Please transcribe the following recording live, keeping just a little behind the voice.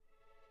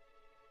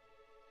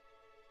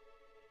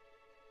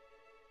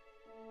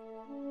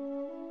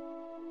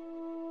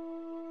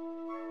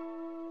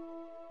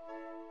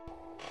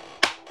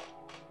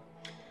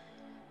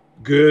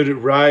Good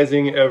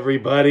rising,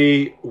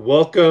 everybody.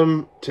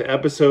 Welcome to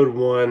episode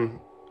 1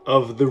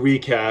 of The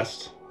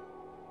Recast.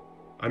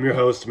 I'm your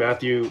host,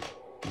 Matthew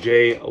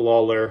J.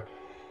 Lawler,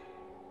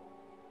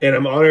 and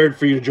I'm honored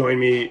for you to join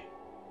me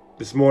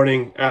this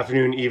morning,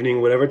 afternoon,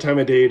 evening, whatever time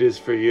of day it is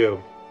for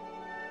you.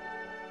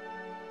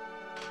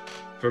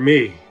 For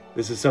me,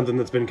 this is something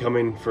that's been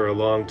coming for a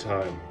long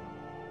time.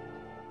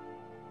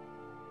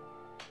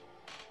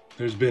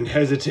 There's been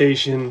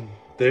hesitation,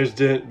 there's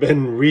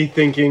been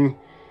rethinking,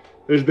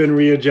 there's been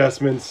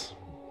readjustments,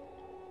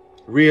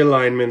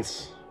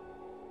 realignments,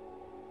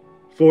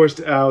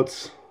 forced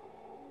outs,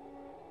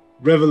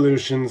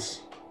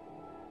 revolutions,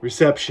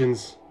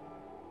 receptions.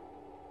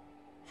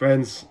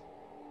 Friends,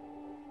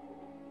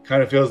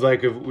 kind of feels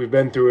like we've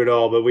been through it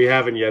all, but we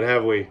haven't yet,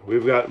 have we?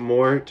 We've got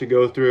more to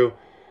go through.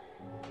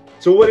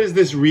 So what is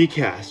this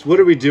recast? What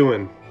are we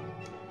doing?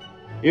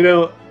 You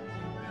know,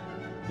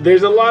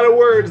 there's a lot of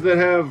words that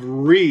have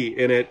re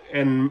in it,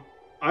 and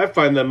I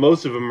find that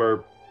most of them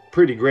are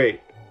pretty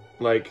great.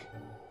 Like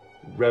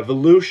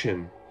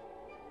revolution,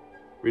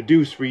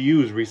 reduce,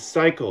 reuse,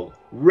 recycle,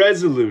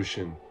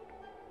 resolution.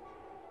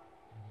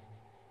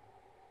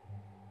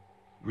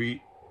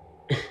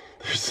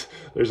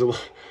 There's a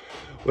lot.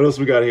 What else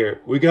we got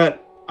here?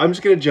 I'm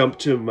just going to jump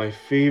to my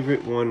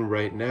favorite one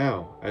right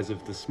now, as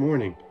of this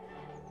morning.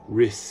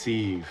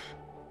 Receive.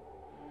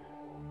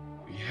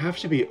 You have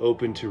to be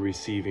open to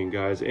receiving,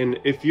 guys. And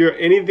if you're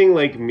anything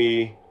like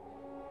me,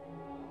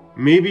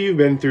 maybe you've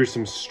been through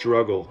some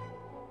struggle.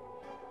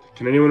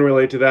 Can anyone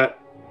relate to that?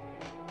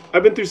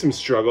 I've been through some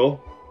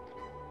struggle.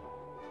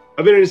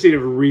 I've been in a state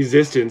of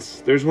resistance.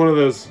 There's one of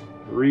those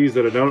re's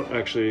that I don't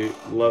actually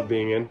love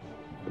being in.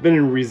 I've been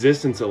in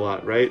resistance a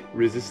lot, right?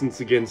 Resistance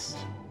against,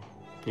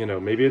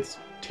 maybe it's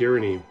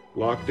tyranny,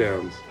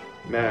 lockdowns,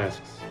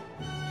 masks,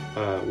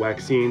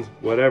 vaccines,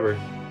 whatever.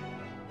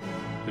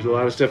 There's a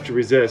lot of stuff to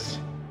resist.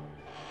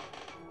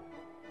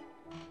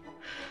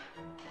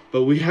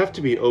 But we have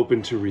to be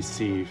open to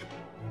receive.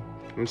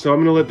 And so I'm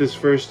going to let this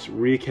first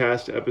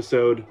recast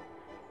episode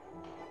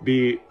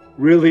be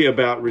really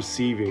about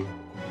receiving.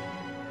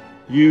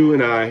 You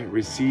and I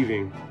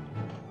receiving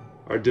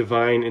our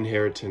divine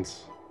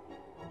inheritance.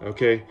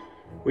 Okay?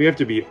 We have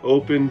to be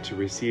open to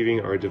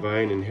receiving our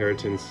divine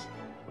inheritance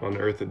on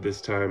earth at this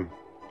time.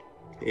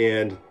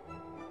 And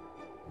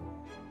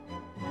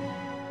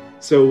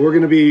so we're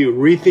going to be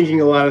rethinking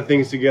a lot of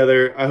things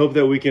together. I hope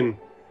that we can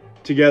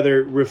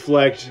together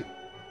reflect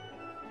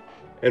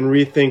and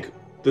rethink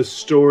the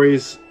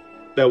stories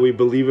that we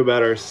believe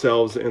about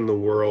ourselves and the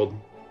world,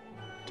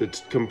 to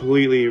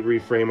completely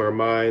reframe our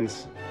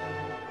minds,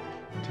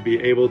 to be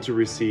able to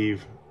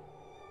receive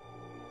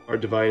our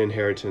divine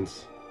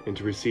inheritance and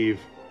to receive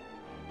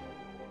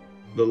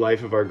the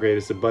life of our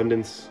greatest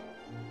abundance.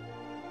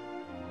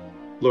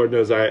 Lord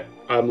knows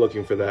I'm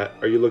looking for that.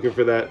 Are you looking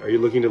for that? Are you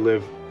looking to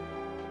live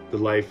the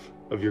life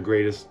of your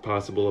greatest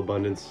possible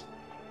abundance?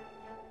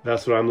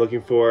 That's what I'm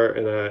looking for,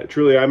 and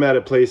truly I'm at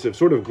a place of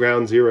sort of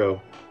ground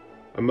zero.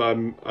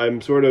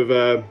 I'm sort of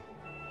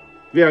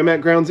I'm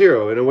at ground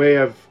zero. In a way,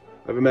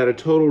 I'm at a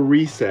total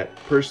reset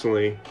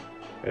personally,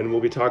 and we'll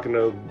be talking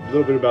a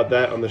little bit about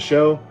that on the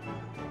show.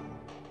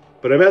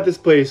 But I'm at this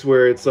place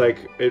where it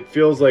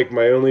feels like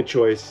my only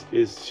choice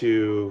is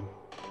to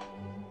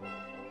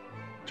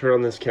turn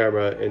on this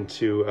camera and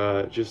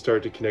to just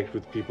start to connect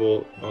with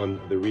people on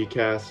the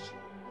recast,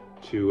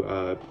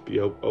 to be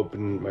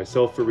open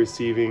myself for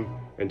receiving,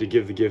 and to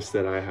give the gifts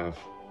that I have.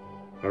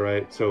 All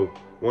right, so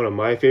one of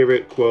my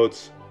favorite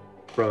quotes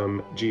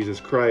from Jesus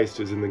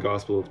Christ is in the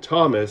Gospel of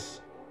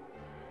Thomas,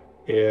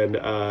 and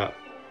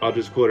I'll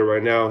just quote it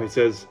right now. He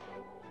says,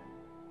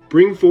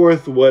 "Bring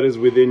forth what is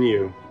within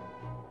you.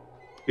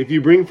 If you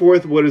bring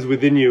forth what is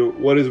within you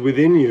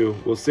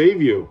will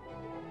save you.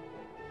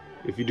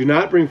 If you do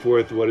not bring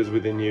forth what is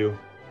within you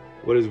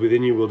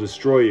will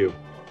destroy you."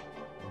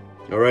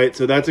 All right,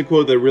 so that's a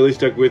quote that really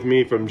stuck with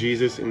me from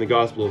Jesus in the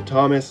Gospel of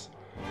Thomas.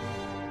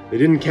 They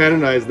didn't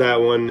canonize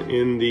that one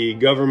in the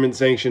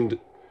government-sanctioned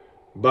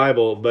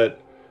Bible, but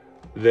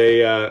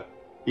they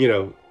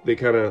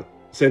kind of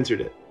censored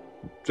it.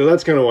 So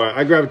that's kind of why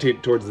I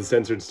gravitate towards the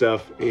censored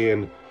stuff,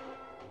 and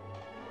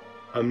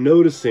I'm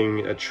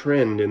noticing a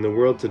trend in the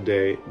world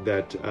today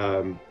that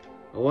a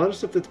lot of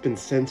stuff that's been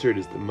censored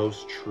is the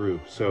most true.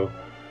 So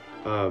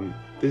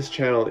this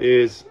channel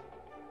is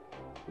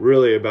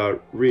really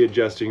about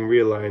readjusting,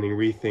 realigning,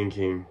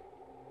 rethinking,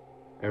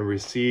 and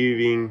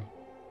receiving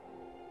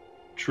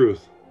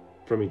truth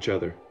from each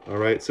other. All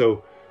right,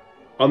 so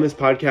on this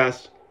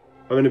podcast,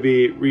 I'm going to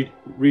be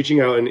reaching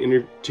out and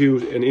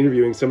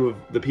interviewing some of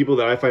the people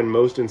that I find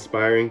most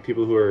inspiring,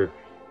 people who are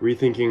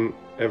rethinking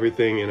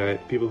everything,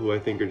 and people who I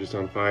think are just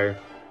on fire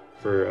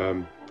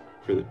for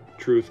the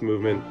truth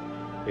movement.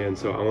 And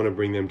so I want to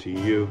bring them to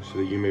you so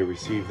that you may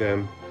receive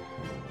them,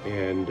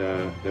 and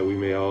that we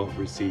may all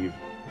receive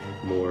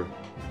more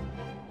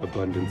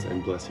abundance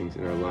and blessings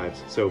in our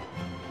lives. So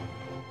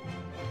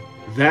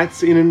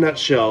that's in a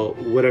nutshell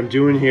what I'm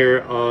doing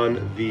here on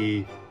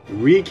the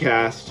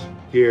recast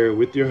here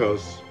with your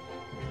host,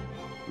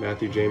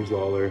 Matthew James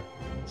Lawler.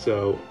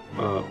 So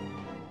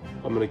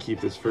I'm going to keep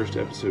this first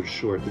episode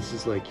short. This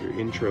is like your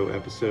intro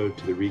episode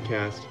to the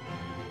recast.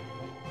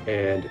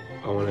 And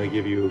I want to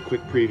give you a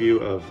quick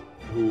preview of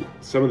who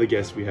some of the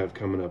guests we have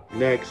coming up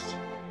next.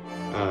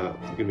 I'm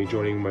going to be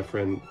joining my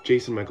friend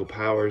Jason Michael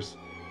Powers,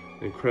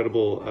 an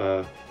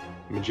incredible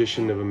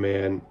magician of a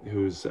man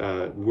who's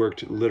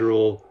worked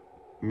literal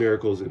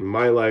miracles in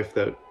my life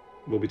that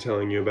we'll be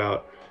telling you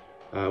about.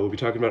 We'll be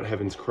talking about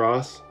Heaven's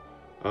Cross,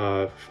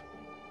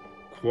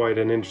 quite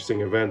an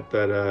interesting event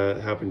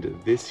that happened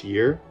this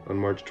year on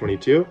March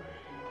 22.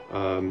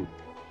 And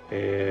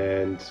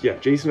yeah,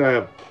 Jason and I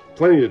have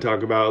plenty to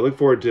talk about. I look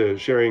forward to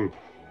sharing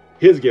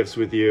his gifts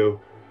with you.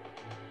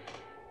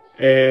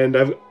 And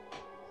I'll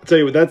tell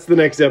you what, that's the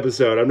next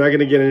episode. I'm not going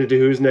to get into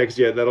who's next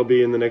yet. That'll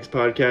be in the next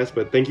podcast.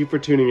 But thank you for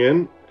tuning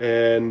in.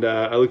 And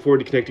I look forward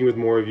to connecting with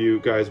more of you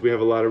guys. We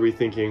have a lot of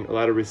rethinking, a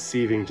lot of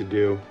receiving to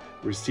do.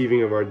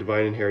 Receiving of our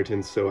divine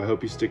inheritance. So I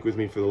hope you stick with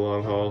me for the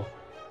long haul.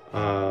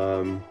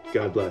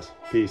 God bless.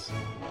 Peace.